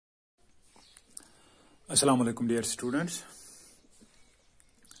Assalamu alaikum, dear students.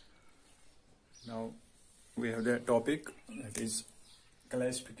 Now we have the topic that is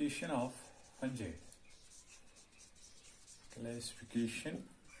classification of fungi. Classification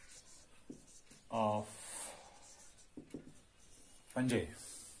of fungi.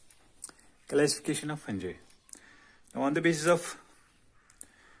 Classification of fungi. Now on the basis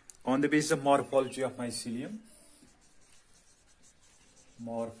of morphology of mycelium,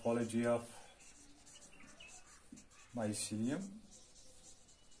 morphology of mycelium.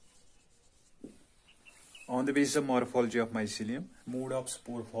 On the basis of morphology of mycelium, mode of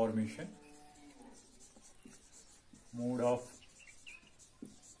spore formation, mode of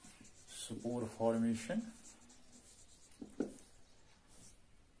spore formation,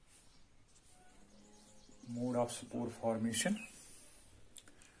 mode of spore formation,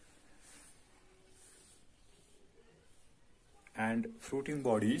 and fruiting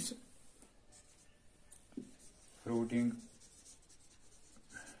bodies, fruiting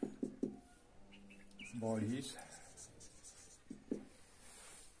bodies,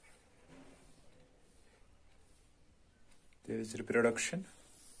 there is reproduction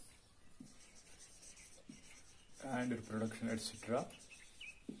and reproduction, etc.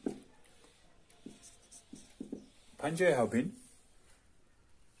 Fungi have been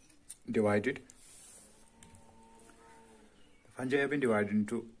divided. Fungi have been divided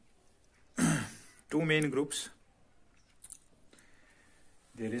into two main groups.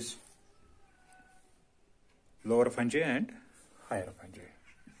 There is lower fungi and higher fungi.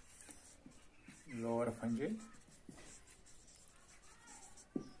 Lower fungi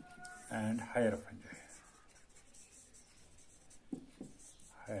and higher fungi.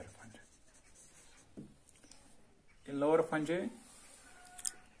 Higher fungi. In lower fungi,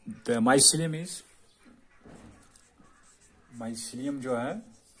 the mycelium जो है,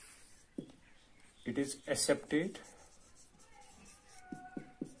 it is aseptate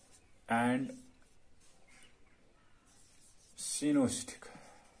and सिनोस्टिक.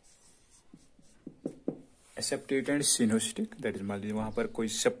 Aseptate and सिनोस्टिक, that is मान लीजिए वहां पर कोई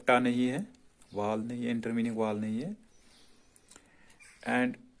septa नहीं है, वाल नहीं है, इंटरमीनिंग वाल नहीं है.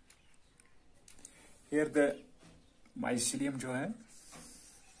 एंड हियर द माइसिलियम जो है,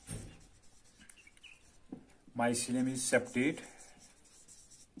 mycelium is septate.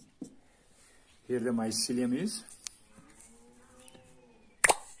 Here the mycelium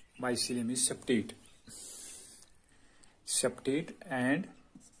is septate. Septate, and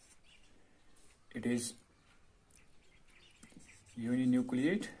it is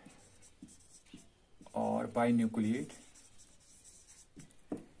uninucleate or binucleate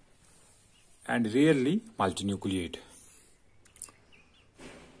and rarely multinucleate.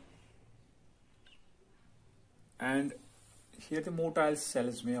 And here the motile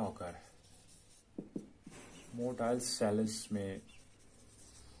cells may occur. Motile cells may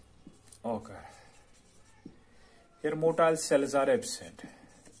occur. Here motile cells are absent.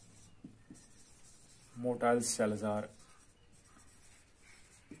 Motile cells are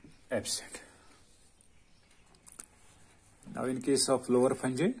absent. Now in case of lower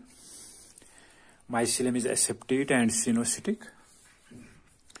fungi, mycelium is aseptate and sinusitic.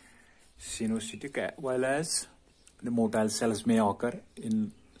 Sinusitic, while as the motile cells may occur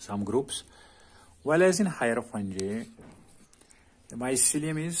in some groups. While as in higher fungi, the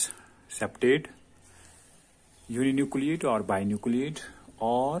mycelium is septate, uninucleate or binucleate,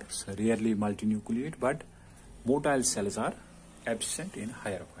 or rarely multinucleate, but motile cells are absent in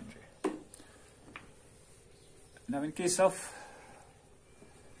higher fungi. Now in case of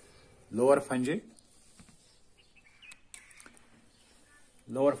lower fungi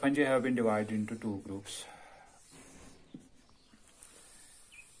have been divided into two groups.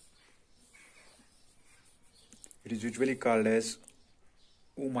 It is usually called as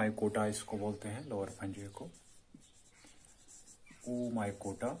ओमाइकोटा, इसको बोलते हैं lower fungi को.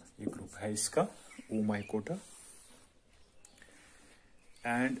 ओमाइकोटा ये group है इसका, ओमाइकोटा.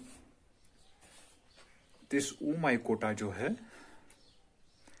 And this ओमाइकोटा जो है,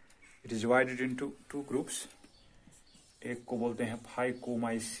 it is divided into two groups. एक को बोलते हैं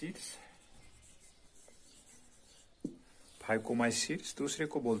फाइकोमाइसीट्स, दूसरे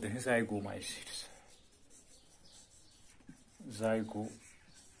को बोलते हैं जाइगोमाइसीट्स.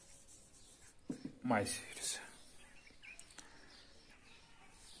 Mycetes.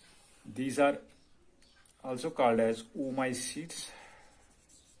 These are also called as oomycetes,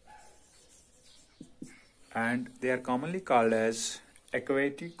 and they are commonly called as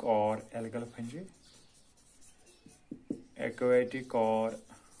aquatic or algal fungi. Aquatic or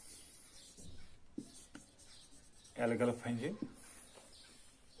algal fungi.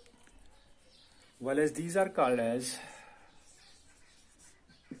 Whereas these are called as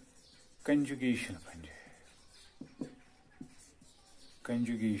conjugation fungi.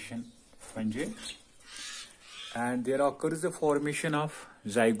 Conjugation fungi. And there occurs the formation of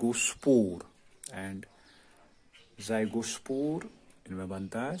zygospore. And zygospore इनमें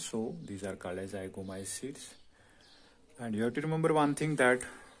बनता है. So these are called as zygomycetes. And you have to remember one thing, that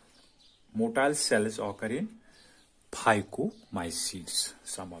motile cells occur in phycomycetes.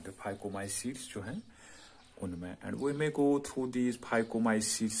 Some of the phycomycetes जो हैं उनमें, and we may go through these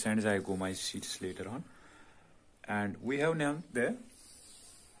phycomycetes and zygomycetes later on. And we have named there.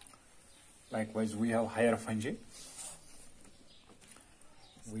 Likewise, we have higher fungi.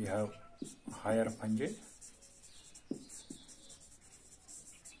 We have higher fungi.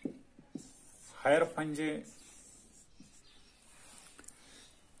 Higher fungi,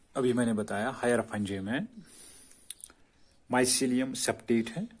 अभी मैंने बताया higher फंजे में mycelium septate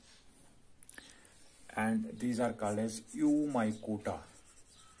है, and these are called as यूमाइकोटा.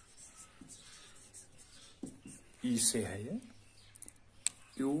 ई से है ये,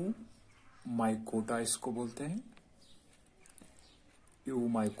 यूमाइकोटा इसको बोलते हैं,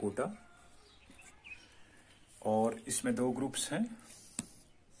 यूमाइकोटा. और इसमें दो ग्रुप्स हैं.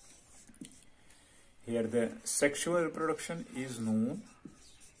 Here the sexual reproduction is known.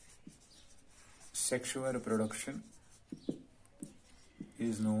 Sexual reproduction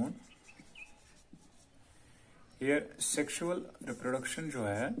is known. Here sexual reproduction जो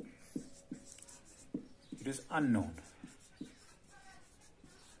है, it is unknown.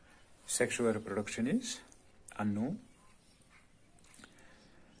 Sexual reproduction is unknown.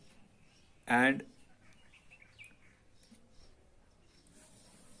 And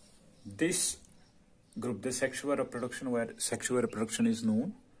this group, the sexual reproduction, where sexual reproduction is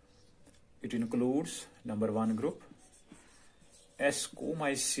known, it includes number one group,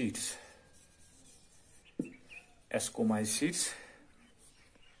 ascomycetes. Ascomycetes.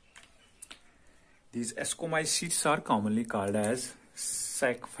 These ascomycetes are commonly called as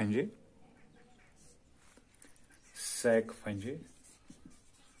sac fungi. Sac fungi.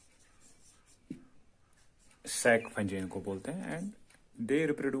 Sac fungi इनको बोलते हैं, and they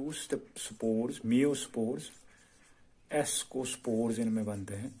reproduce the spores, meiospores. Ascospores इनमें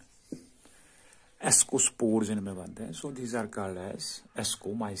बनते हैं. Ascospores इनमें बनते हैं. So these are called as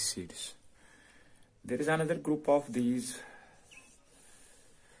ascomycetes. There is another group of these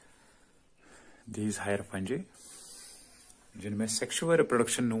higher fungi जिनमें sexual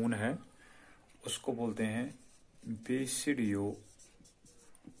reproduction known है, उसको बोलते हैं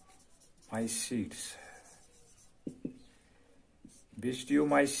basidiomycetes.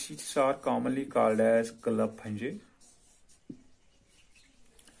 Basidiomycetes are commonly called as club fungi.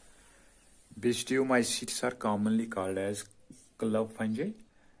 Basidiomycetes are commonly called as club fungi,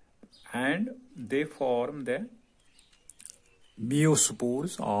 and they form the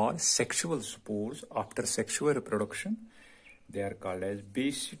meiospores or sexual spores after sexual reproduction. They are called as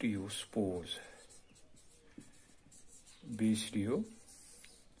basidiospores.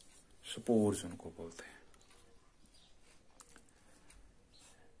 Basidiospores उनको बोलते हैं.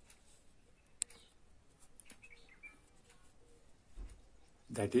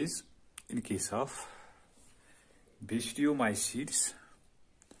 That is, in case of basidiomycetes,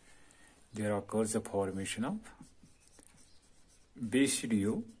 there occurs the formation of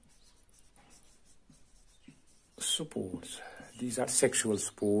basidiospores. These are sexual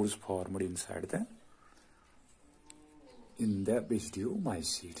spores formed inside in the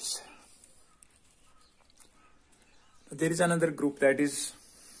basidiomycetes. There is another group that is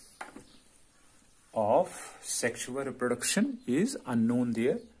of sexual reproduction is unknown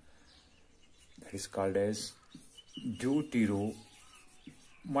there. That is called as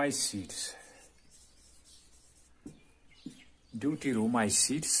deuteromycetes.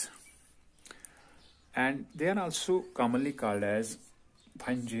 Deuteromycetes, and they are also commonly called as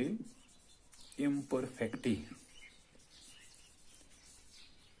fungi imperfecti.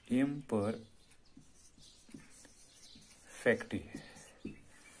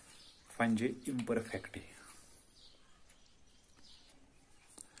 Fungi imperfecti.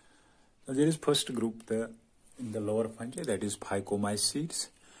 Now there is first group in the lower fungi, that is phycomycetes,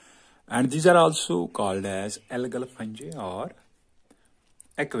 and these are also called as algal fungi or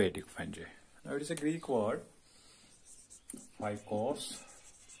aquatic fungi. Now it is a Greek word, phykos.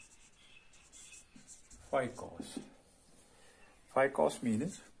 Phykos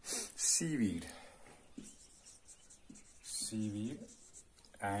means seaweed.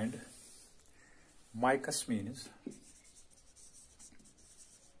 And mycos means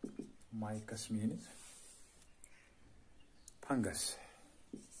fungus.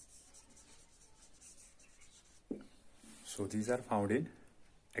 So these are found in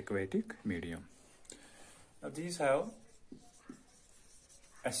aquatic medium. Now these have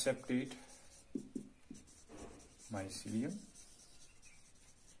aseptate mycelium.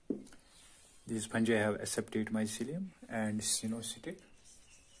 These fungi have aseptate mycelium and cynocytic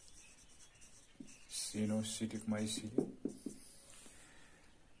mycelium,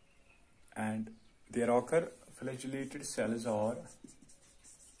 and there occur flagellated cells or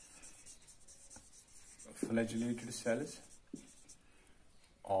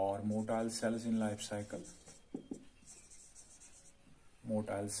motile cells in life cycle.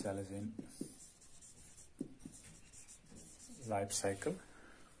 Motile cells in life cycle.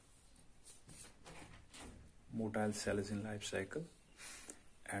 Motile cells in life cycle,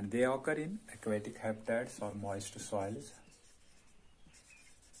 and they occur in aquatic habitats or moist soils.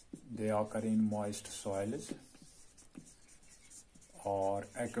 They occur in moist soils or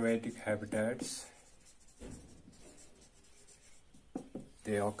aquatic habitats.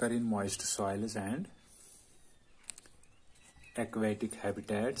 They occur in moist soils and aquatic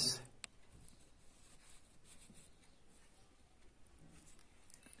habitats.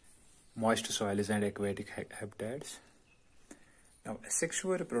 Moist soils and aquatic habitats. Now,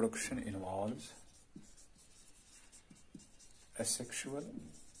 asexual reproduction involves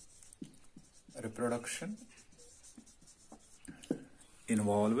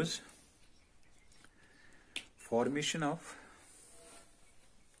formation of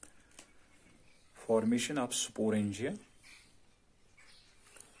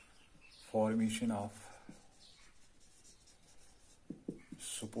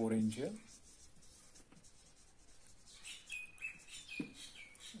sporangia,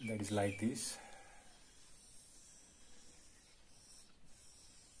 that is like this.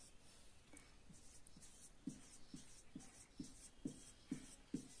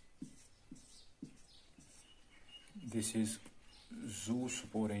 This is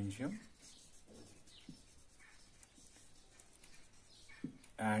zoosporangium,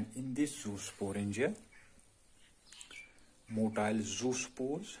 and in this zoosporangia, motile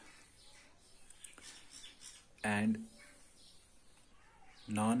zoospores and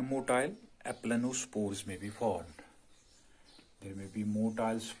non-motile aplanospores may be formed. There may be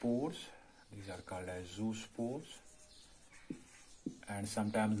motile spores, these are called as zoospores, and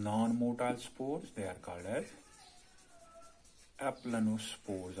sometimes non-motile spores, they are called as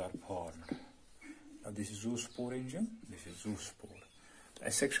aplanospores are formed. Now this is zoosporangium, this is zoospore.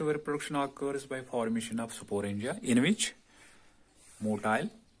 Asexual reproduction occurs by formation of sporangia in which motile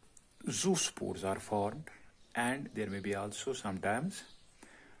zoospores are formed, and there may be also sometimes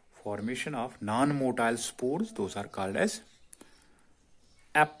formation of non-motile spores. Those are called as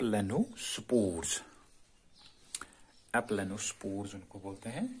aplanospores. Aplanospores उनको बोलते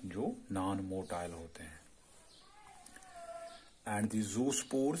हैं जो non-motile होते हैं. And the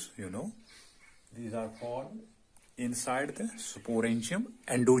zoospores, these are formed inside the sporangium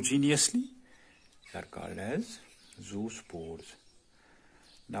endogenously. They are called as zoospores.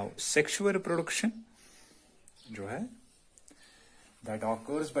 Now, sexual reproduction, जो है, that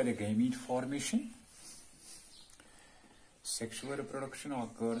occurs by the gamete formation. Sexual reproduction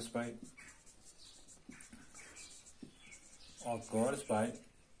occurs by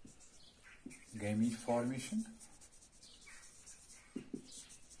gamete formation.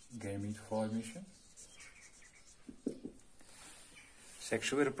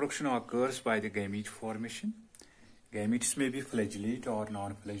 Sexual reproduction occurs by the gamete formation. Gametes may be flagellate or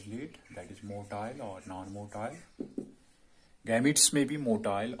non-flagellate, that is motile or non-motile. Gametes may be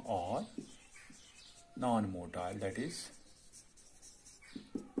motile or non-motile,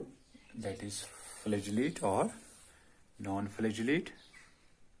 that is flagellate or non-flagellate.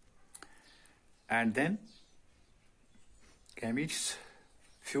 And then gametes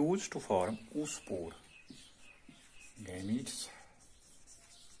fuse to form oospore. Gametes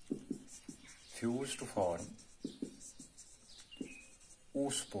fuse to form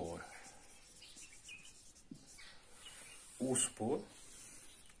oospore.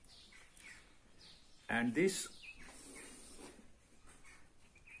 And this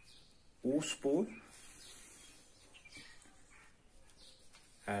oospore,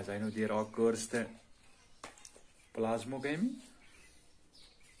 as I know, there occurs the plasmogamy,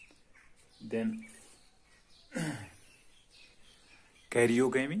 then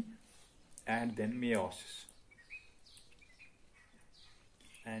karyogamy, and then meiosis.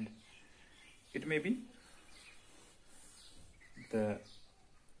 And it may be the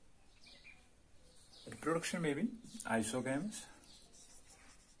reproduction may be isogamous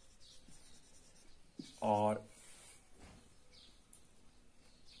or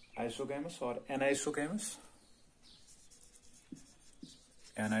anisogamous,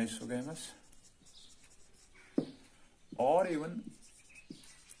 anisogamous, or even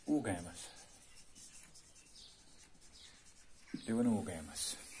oogamous.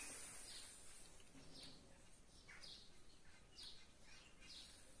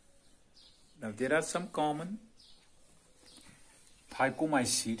 Now there are some common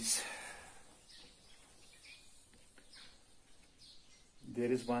phycomycetes.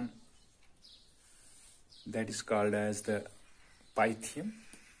 There is one that is called as the pythium.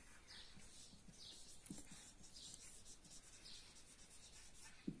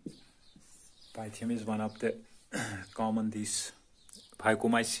 Pythium is one of the common these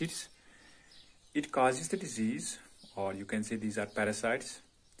phycomycetes. It causes the disease, or you can say these are parasites.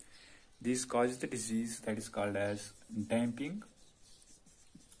 This causes the disease that is called as damping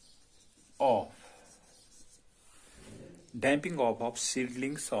off of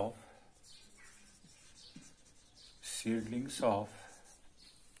seedlings of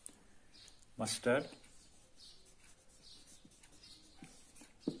mustard.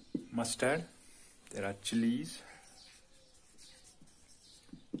 There are chilies,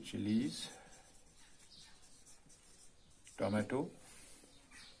 tomato,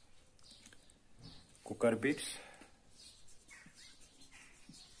 cucurbits,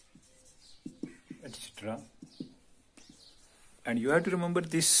 etc. And you have to remember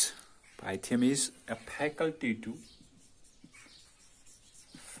this pythium is a facultative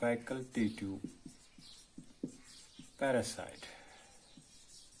parasite.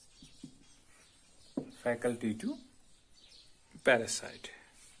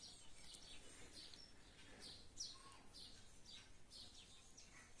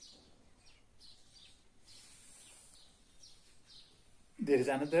 There is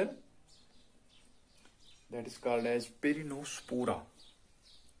another that is called as perinospora.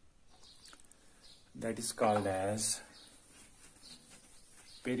 Perinospora.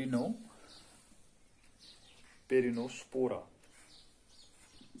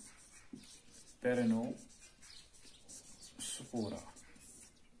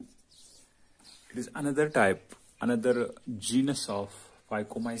 It is another genus of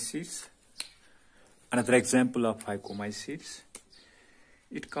phycomycetes, another example of phycomycetes.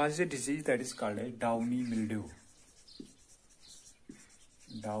 It causes a disease that is called a downy mildew.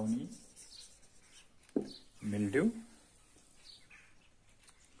 Downy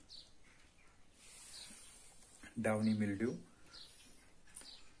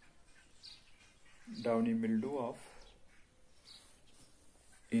mildew of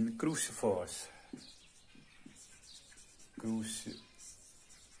in crucifers.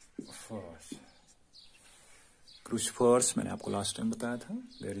 Crucifers मैंने आपको last time बताया था.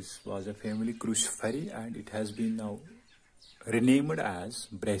 There was a family cruciferi and it has been now renamed as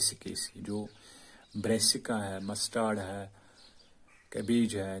Brassicaceae. जो Brassica है, mustard है,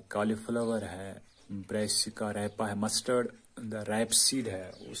 cabbage है, cauliflower है, Brassica rapa है, मस्टर्ड द रैपसीड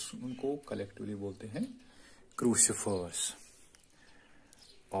है, उनको कलेक्टिवली बोलते हैं क्रूसिफर्स.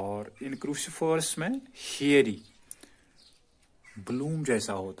 और इन क्रूसिफर्स में हेयरी ब्लूम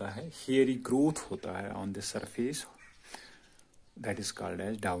जैसा होता है, हेयरी ग्रोथ होता है on the surface, that is called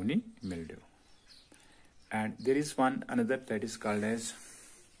as downy mildew. And there is one another that is called as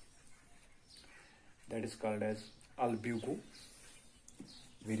albugo,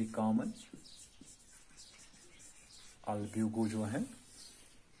 very common. Albugo जो है,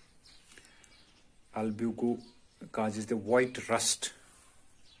 albugo causes the white rust.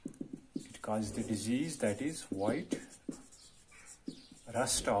 It causes the disease that is white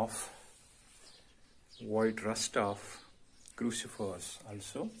rust of crucifers.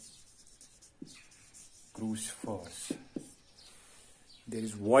 Also crucifers, there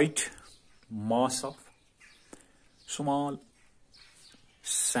is white mass of small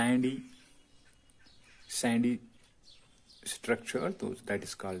sandy structure, that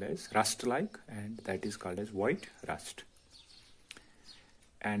is called as rust like, and that is called as white rust.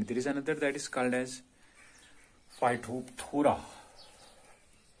 And there is another that is called as Phytophthora.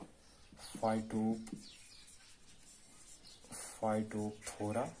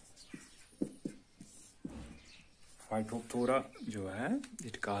 Phytophthora जो है,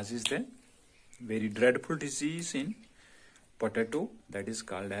 it causes the very dreadful disease in potato, that is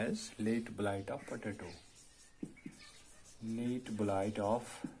called as late blight of potato. Late blight of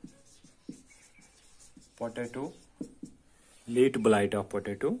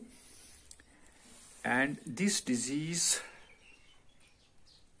potato. And this disease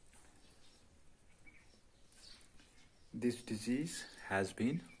has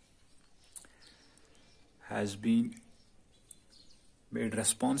been made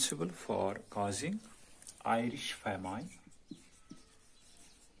responsible for causing Irish famine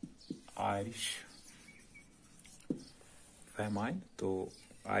Irish famine. तो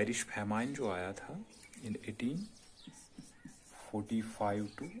Irish famine जो आया था इन 1845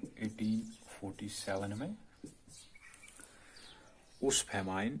 to 1847 में, उस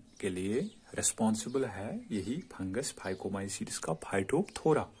famine के लिए responsible है यही फंगस फाइकोमाइसीट्स का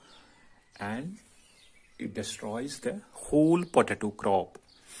Phytophthora, and it destroys the whole potato crop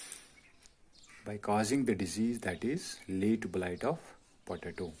by causing the disease that is late blight of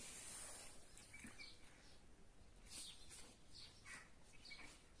potato.